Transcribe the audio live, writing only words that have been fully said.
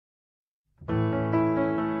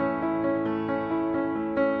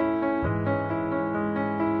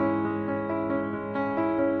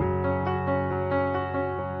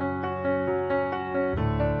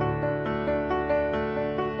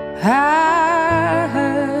I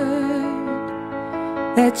heard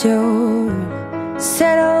that you're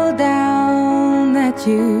settled down, that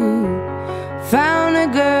you found a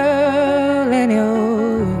girl and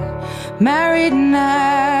you're married now.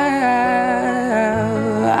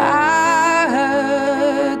 I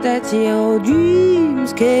heard that your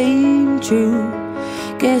dreams came true.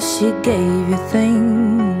 Guess she gave you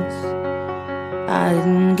things I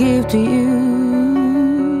didn't give to you.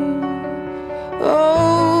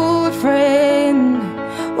 Oh, friend,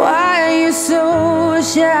 why are you so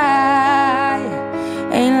shy?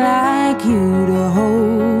 Ain't like you to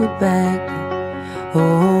hold back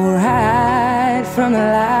or hide from the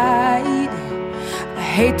light. I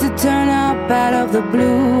hate to turn up out of the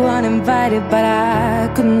blue uninvited, but I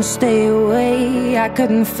couldn't stay away, I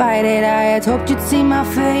couldn't fight it. I had hoped you'd see my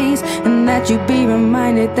face and that you'd be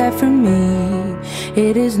reminded that for me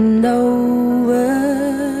it isn't over.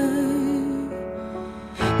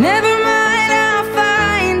 Never mind, I'll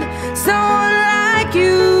find someone like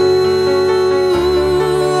you.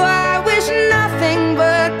 I wish nothing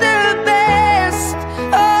but the best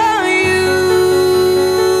for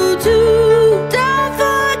you too. Don't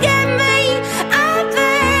forget me, I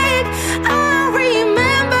beg. I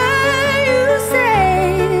remember you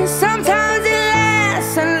say sometimes it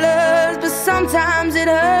lasts and loves, but sometimes it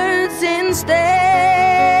hurts instead.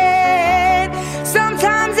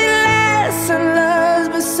 Sometimes it lasts and loves,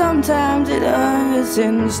 but sometimes it hurts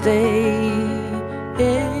instead.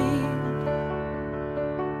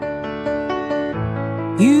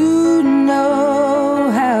 You know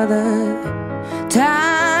how the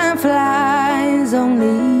time flies.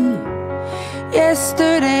 Only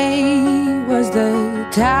yesterday was the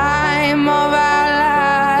time of our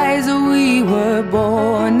lives. We were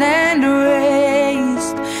born and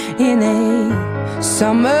raised in a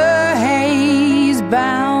summer haze,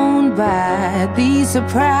 bound by the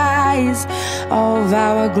surprise of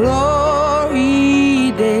our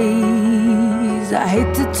glory days. I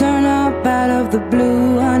hate to turn up out of the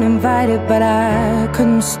blue uninvited, but I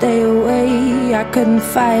couldn't stay away, I couldn't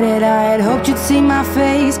fight it. I had hoped you'd see my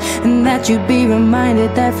face and that you'd be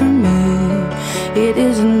reminded that for me it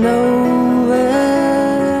isn't over.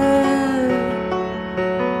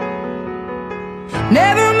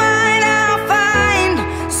 Never mind, I'll find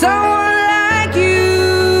someone like you.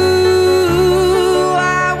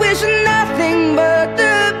 I wish nothing but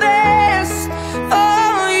the best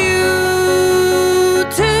for you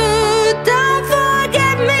too. Don't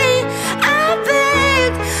forget me, I beg.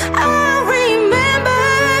 I remember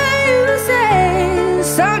you say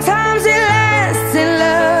sometimes it lasts in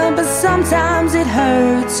love, but sometimes it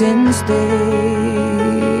hurts instead.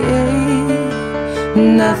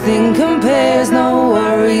 Nothing compares, no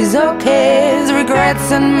worries or cares, regrets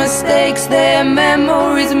and mistakes, their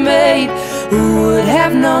memories made. Who would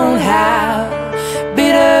have known how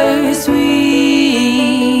bittersweet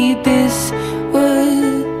this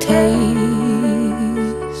would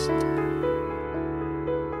taste?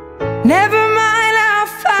 Never mind, I'll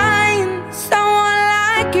find someone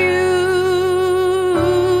like you.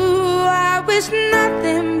 I wish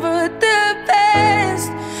nothing but the best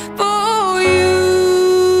for you.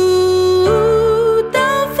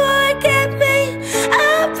 Don't forget me, I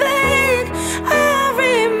beg. I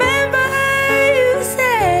remember you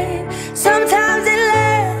say sometimes it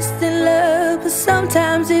lasts in love, but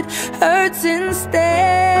sometimes it hurts instead.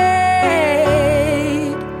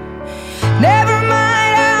 Never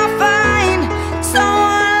mind, I'll find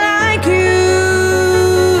someone like you.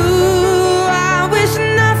 I wish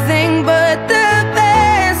nothing but the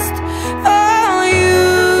best for you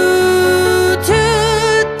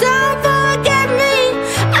too. Don't forget me,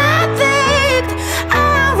 I begged. I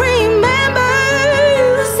remember you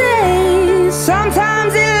say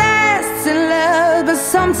sometimes it lasts in love, but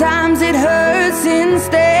sometimes it hurts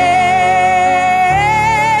instead.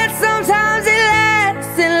 Sometimes it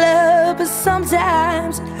lasts in love, but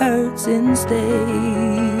sometimes it hurts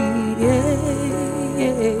instead.